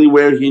exactly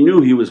where He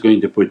knew He was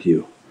going to put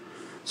you.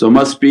 So it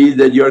must be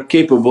that you're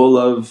capable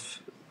of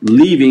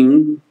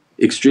leaving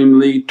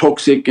extremely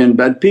toxic and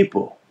bad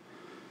people.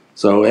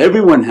 So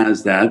everyone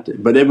has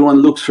that, but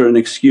everyone looks for an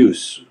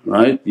excuse,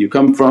 right? You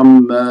come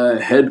from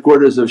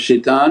headquarters of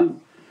shaitan,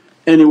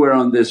 anywhere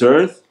on this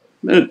earth,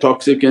 they're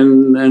toxic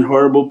and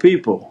horrible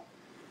people.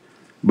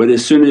 But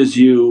as soon as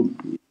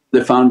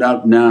they found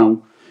out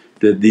now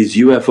that these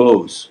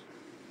UFOs,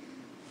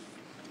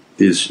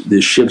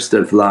 these ships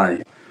that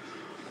fly,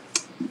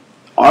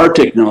 our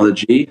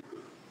technology,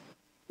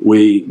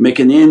 we make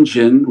an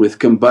engine with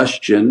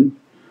combustion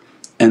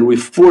and we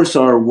force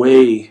our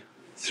way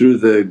through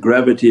the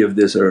gravity of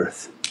this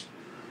earth.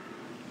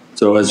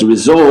 So as a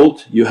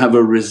result you have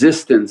a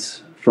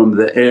resistance from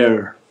the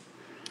air.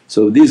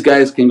 So these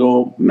guys can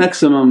go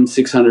maximum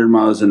 600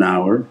 miles an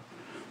hour,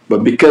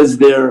 but because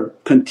they're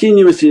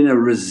continuously in a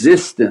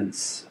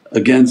resistance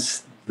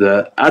against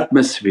the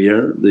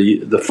atmosphere,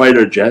 the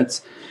fighter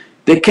jets,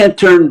 they can't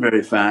turn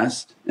very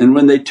fast, and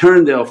when they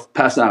turn they'll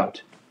pass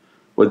out.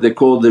 What they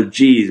call their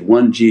G's,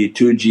 1G,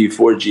 2G,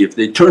 4G. If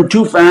they turn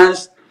too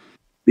fast,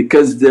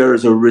 because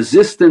there's a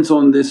resistance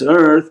on this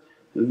earth,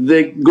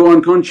 they go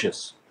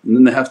unconscious and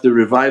then they have to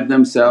revive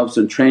themselves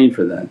and train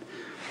for that.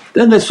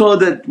 Then they saw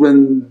that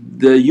when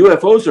the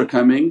UFOs are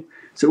coming,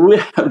 so we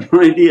have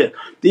no idea.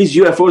 These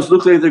UFOs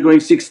look like they're going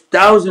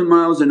 6,000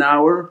 miles an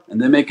hour and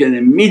they make an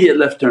immediate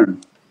left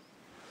turn.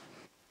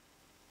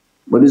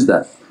 What is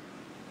that?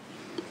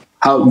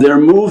 How their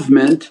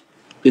movement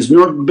is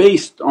not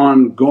based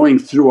on going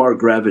through our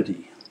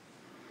gravity.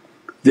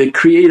 They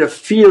create a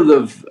field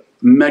of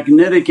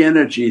magnetic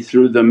energy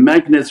through the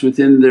magnets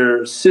within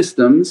their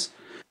systems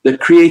that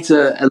creates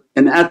an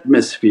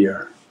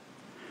atmosphere,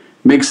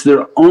 makes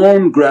their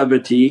own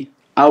gravity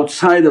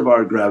outside of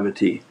our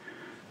gravity.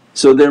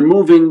 So they're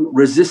moving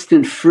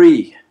resistant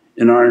free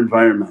in our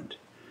environment.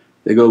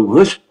 They go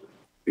whoosh,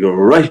 they go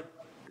right,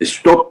 they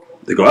stop,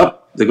 they go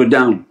up, they go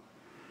down.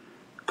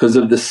 Because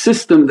of the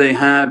system they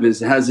have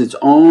has its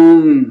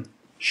own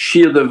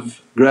shield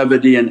of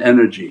gravity and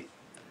energy.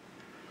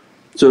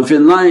 So if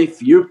in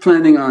life you're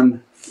planning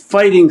on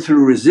fighting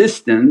through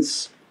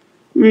resistance,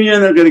 you're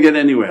not going to get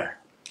anywhere.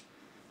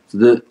 So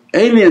the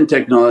alien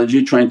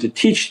technology trying to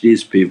teach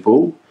these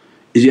people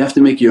is you have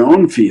to make your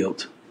own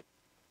field,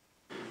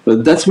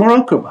 but that's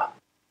muraqabah.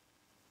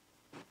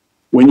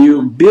 When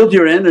you build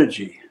your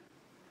energy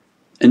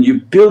and you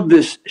build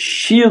this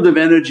shield of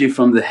energy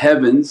from the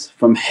heavens,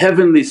 from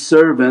heavenly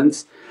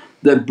servants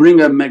that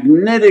bring a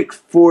magnetic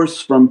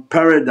force from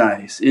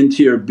paradise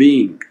into your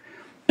being,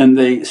 and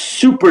they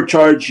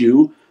supercharge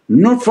you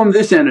not from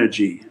this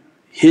energy.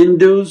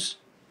 Hindus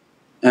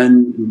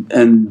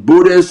and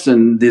Buddhists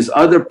and these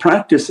other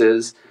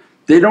practices,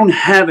 they don't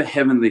have a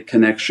heavenly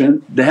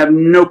connection, they have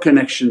no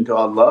connection to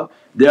Allah,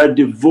 they are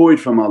devoid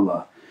from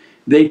Allah.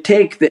 They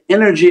take the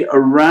energy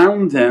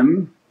around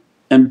them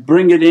and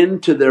bring it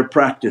into their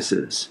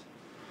practices.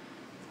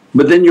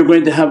 But then you're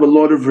going to have a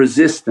lot of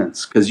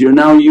resistance because you're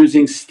now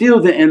using still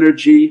the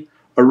energy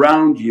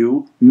around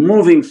you,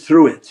 moving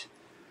through it.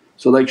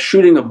 So like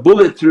shooting a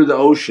bullet through the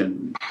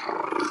ocean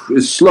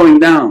is slowing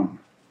down.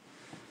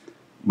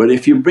 But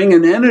if you bring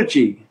an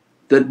energy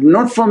that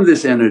not from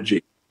this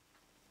energy,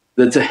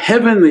 that's a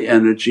heavenly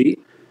energy,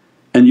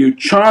 and you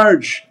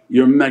charge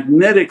your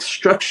magnetic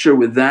structure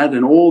with that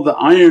and all the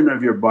iron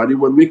of your body,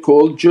 what we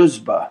call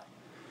juzba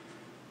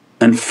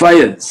and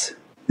fayaz,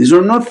 these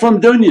are not from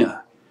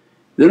dunya.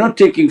 They're not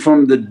taking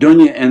from the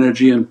dunya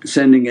energy and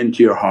sending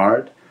into your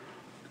heart.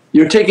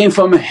 You're taking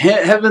from a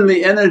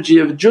heavenly energy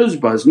of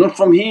juzba, it's not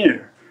from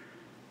here.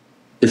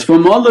 It's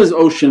from Allah's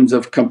oceans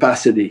of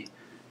capacity.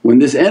 When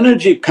this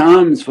energy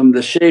comes from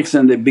the shaykhs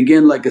and they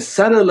begin like a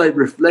satellite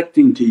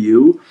reflecting to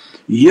you,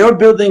 you're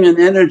building an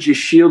energy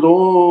shield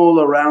all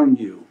around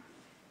you.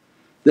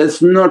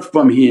 That's not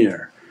from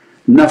here.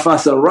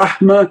 Nafas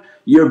ar-Rahmah,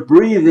 you're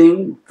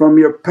breathing from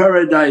your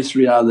paradise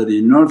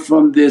reality, not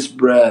from this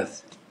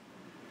breath.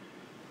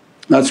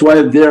 That's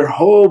why their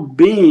whole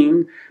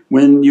being,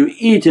 when you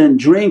eat and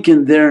drink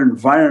in their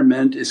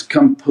environment, is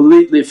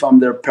completely from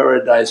their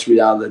paradise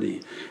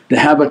reality. They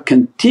have a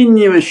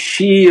continuous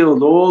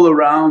shield all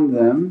around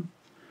them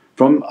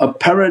from a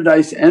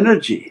paradise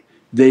energy.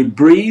 They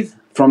breathe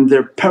from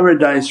their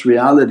paradise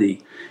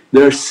reality.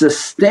 They're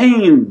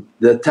sustained,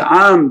 the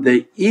ta'am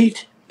they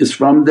eat is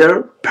from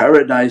their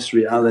paradise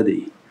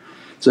reality.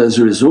 So as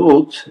a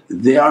result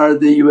they are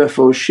the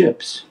UFO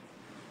ships.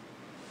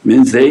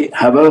 Means they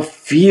have a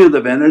field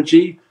of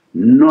energy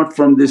not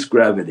from this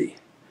gravity.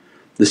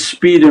 The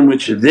speed in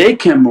which they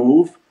can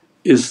move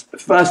is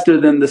faster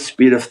than the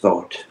speed of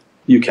thought.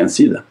 You can't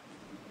see them.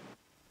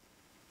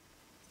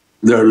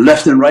 They're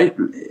left and right,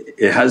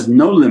 it has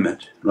no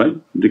limit, right?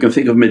 You can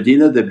think of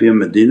Medina, they'd be in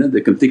Medina,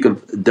 they can think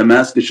of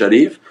Damascus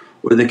Sharif,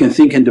 or they can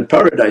think into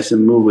paradise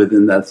and move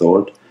within that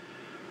thought.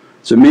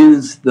 So it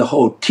means the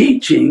whole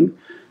teaching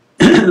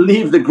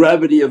leave the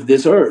gravity of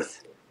this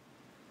earth.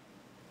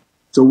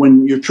 So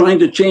when you're trying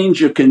to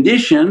change your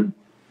condition,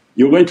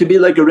 you're going to be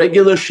like a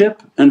regular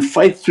ship and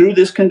fight through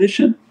this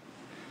condition.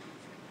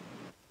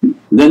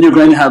 Then you're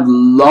going to have a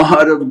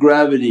lot of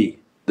gravity,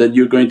 that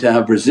you're going to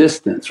have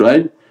resistance,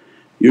 right?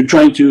 You're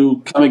trying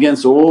to come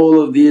against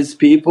all of these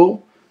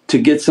people to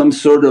get some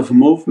sort of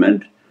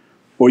movement,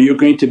 or you're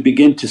going to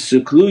begin to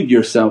seclude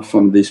yourself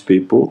from these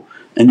people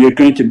and you're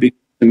going to begin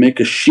to make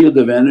a shield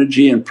of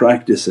energy and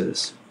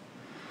practices.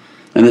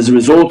 And as a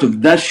result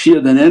of that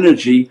shield and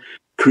energy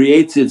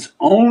creates its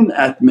own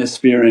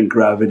atmosphere and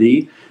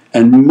gravity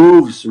and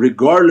moves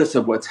regardless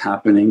of what's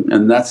happening.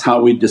 And that's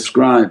how we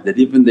describe that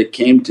even they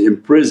came to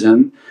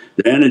imprison,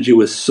 their energy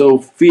was so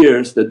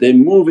fierce that they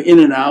move in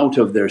and out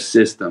of their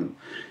system.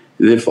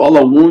 If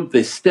Allah wants,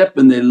 they step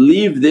and they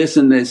leave this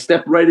and they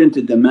step right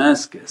into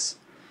Damascus.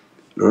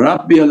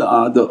 Rabbi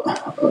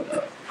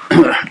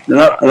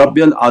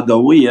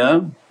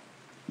al-Adawiyya,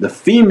 the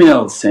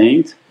female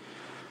saint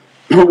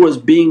who was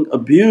being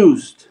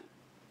abused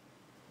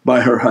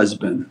by her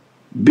husband,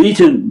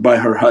 beaten by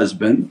her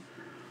husband,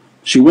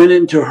 she went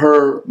into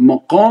her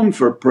maqam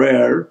for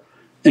prayer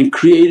and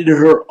created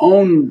her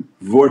own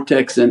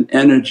vortex and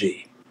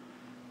energy.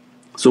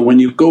 So when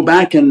you go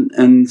back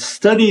and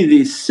study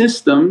these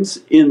systems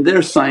in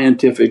their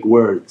scientific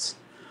words,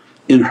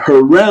 in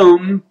her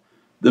realm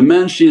the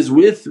man she's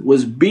with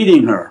was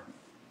beating her.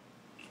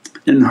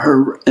 In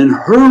her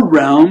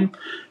realm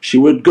she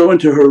would go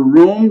into her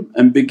room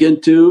and begin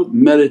to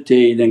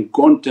meditate and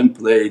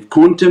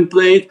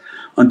contemplate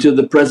until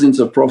the presence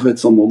of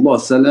Prophet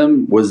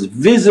was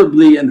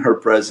visibly in her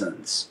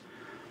presence.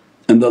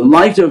 And the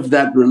light of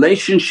that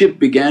relationship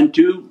began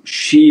to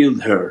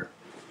shield her.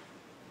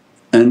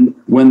 And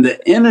when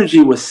the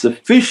energy was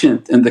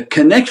sufficient and the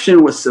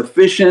connection was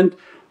sufficient,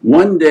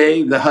 one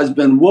day the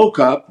husband woke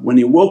up. When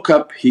he woke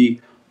up he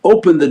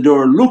opened the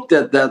door, looked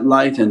at that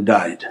light and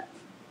died.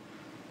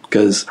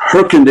 Because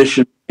her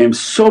condition became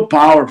so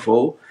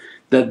powerful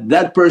that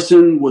that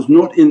person was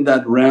not in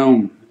that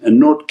realm and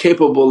not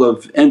capable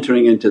of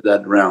entering into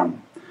that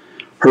realm.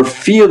 Her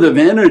field of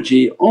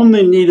energy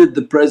only needed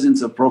the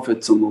presence of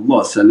Prophet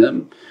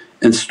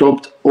and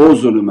stopped all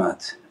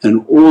zulumat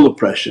and all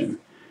oppression,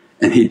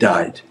 and he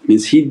died.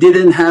 Means he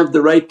didn't have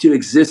the right to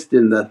exist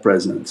in that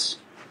presence.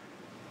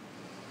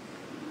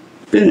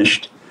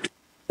 Finished.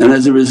 And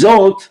as a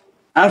result,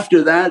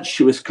 after that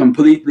she was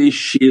completely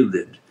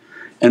shielded,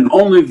 and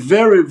only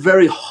very,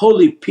 very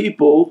holy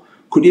people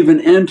could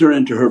even enter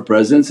into her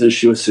presence, and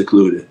she was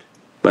secluded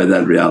by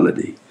that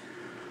reality.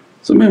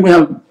 So we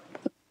have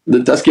the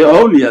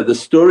Tazkiyah awliya, the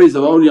stories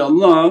of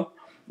awliyaullah,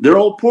 they're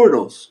all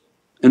portals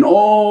and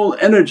all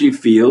energy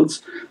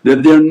fields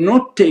that they're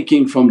not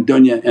taking from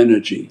dunya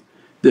energy,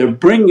 they're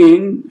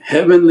bringing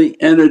heavenly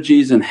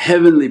energies and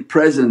heavenly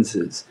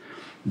presences.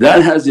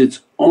 That has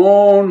its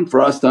own,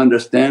 for us to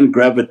understand,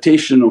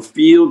 gravitational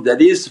field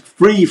that is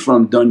free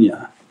from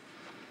dunya.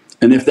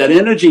 And if that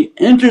energy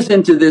enters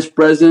into this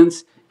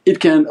presence, it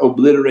can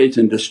obliterate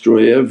and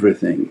destroy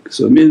everything.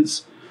 So it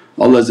means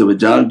Allah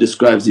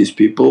describes these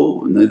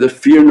people, neither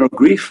fear nor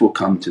grief will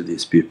come to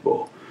these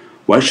people.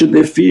 Why should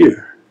they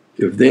fear?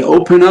 If they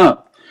open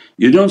up,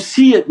 you don't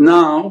see it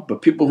now,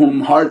 but people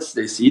whom hearts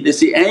they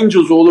see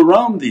angels all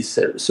around these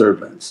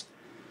servants,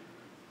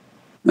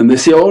 and they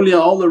see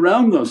awliya all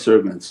around those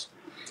servants.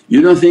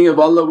 You don't think if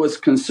Allah was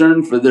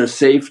concerned for their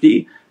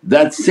safety,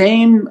 that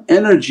same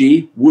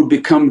energy would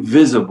become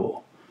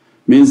visible.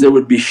 Means there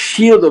would be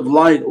shield of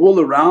light all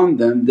around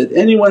them that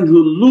anyone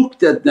who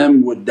looked at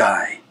them would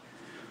die,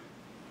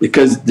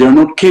 because they're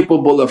not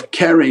capable of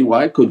carrying.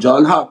 Why?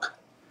 Kujal haq.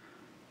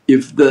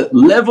 If the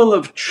level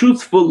of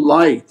truthful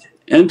light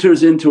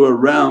enters into a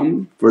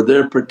realm for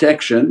their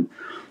protection,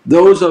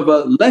 those of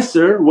a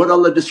lesser, what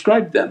Allah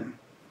described them.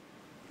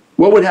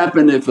 What would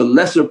happen if a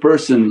lesser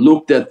person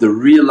looked at the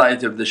real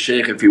light of the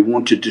shaykh if he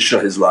wanted to show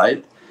his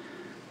light?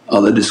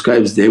 Allah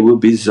describes they will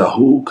be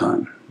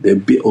zahuqan, they'll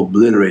be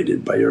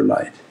obliterated by your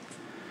light.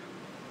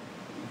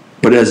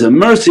 But as a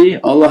mercy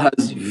Allah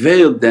has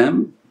veiled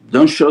them,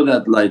 don't show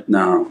that light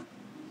now.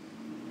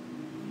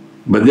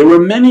 But there were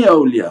many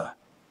awliya,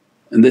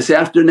 and they say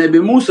after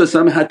Nabi Musa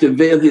some had to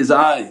veil his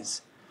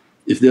eyes.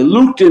 If they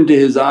looked into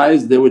his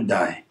eyes they would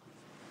die.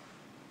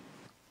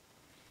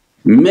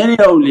 Many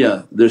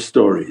awliya, their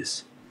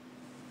stories.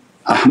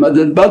 Ahmad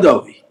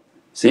al-Badawi,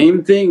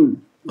 same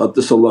thing,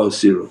 Qaddasallahu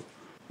sirruh.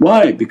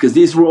 Why? Because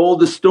these were all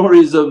the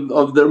stories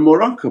of their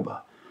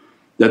muraqabah,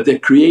 that they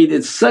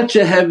created such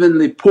a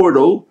heavenly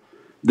portal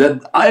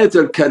that ayat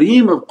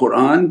al-kareem of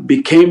Qur'an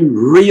became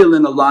real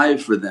and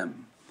alive for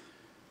them.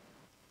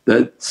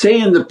 That say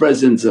in the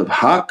presence of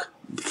haqq,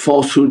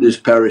 falsehood is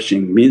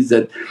perishing, means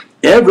that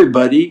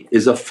everybody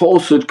is a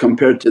falsehood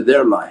compared to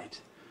their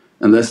light.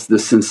 Unless the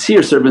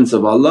sincere servants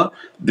of Allah,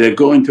 they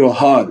go into a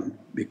hal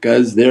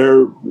because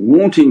they're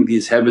wanting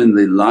these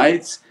heavenly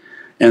lights,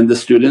 and the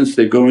students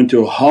they go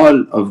into a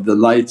hal of the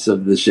lights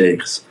of the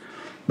shaykhs.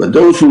 But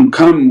those who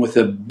come with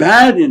a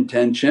bad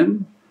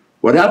intention,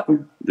 what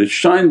happened? They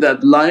shine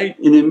that light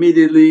and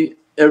immediately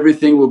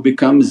everything will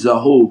become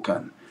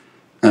zahukan.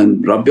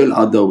 And Rabbil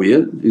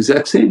Adawiyya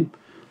exact same.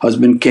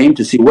 Husband came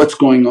to see what's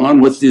going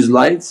on, what's these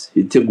lights?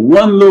 He took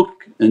one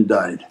look and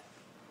died.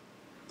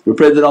 We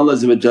pray that Allah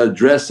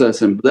dress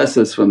us and bless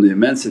us from the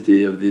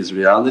immensity of these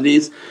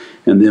realities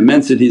and the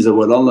immensities of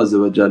what Allah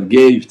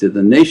gave to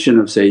the nation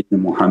of Sayyidina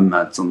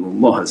Muhammad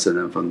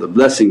from the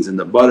blessings and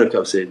the barakah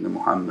of Sayyidina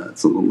Muhammad.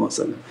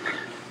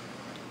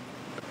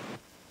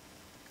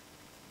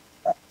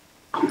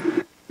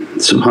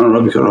 Subhana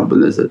rabbika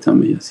rabbil izzati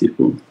amma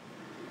yasifoon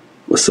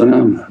wa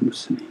salaamun ala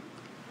al-mursaleen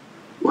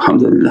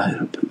walhamdulillahi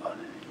rabbil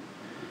alameen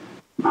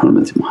bi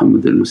hurmati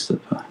Muhammad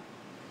al-Mustafa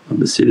wa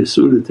bi sirri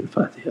Surat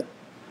al-Fatiha.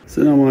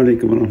 As-salamu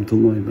alaykum wa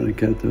rahmatullahi wa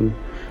barakatuh.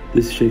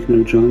 This is Shaykh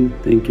Nurjan.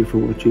 Thank you for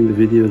watching the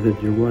video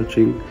that you're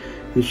watching.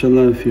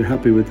 Inshallah, if you're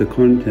happy with the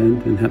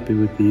content and happy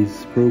with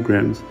these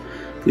programs,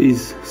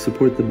 please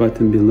support the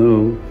button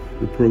below,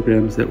 the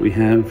programs that we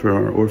have for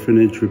our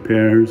orphanage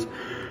repairs,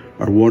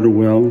 our water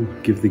well,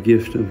 Give the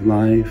Gift of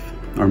Life,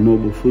 our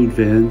mobile food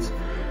vans.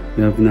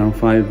 We have now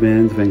 5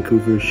 vans: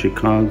 Vancouver,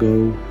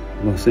 Chicago,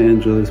 Los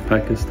Angeles,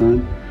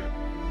 Pakistan.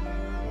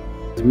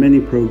 There's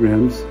many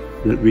programs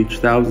that reach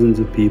thousands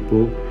of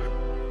people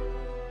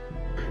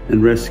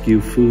and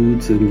rescue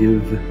foods and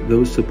give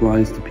those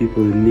supplies to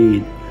people in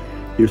need.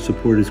 Your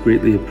support is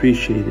greatly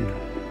appreciated.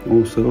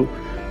 Also,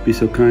 be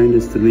so kind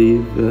as to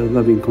leave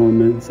loving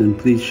comments and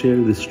please share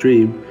the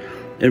stream.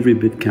 Every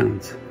bit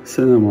counts.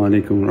 As-salamu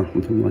alaykum wa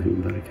rahmatullahi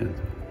wa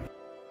barakatuh.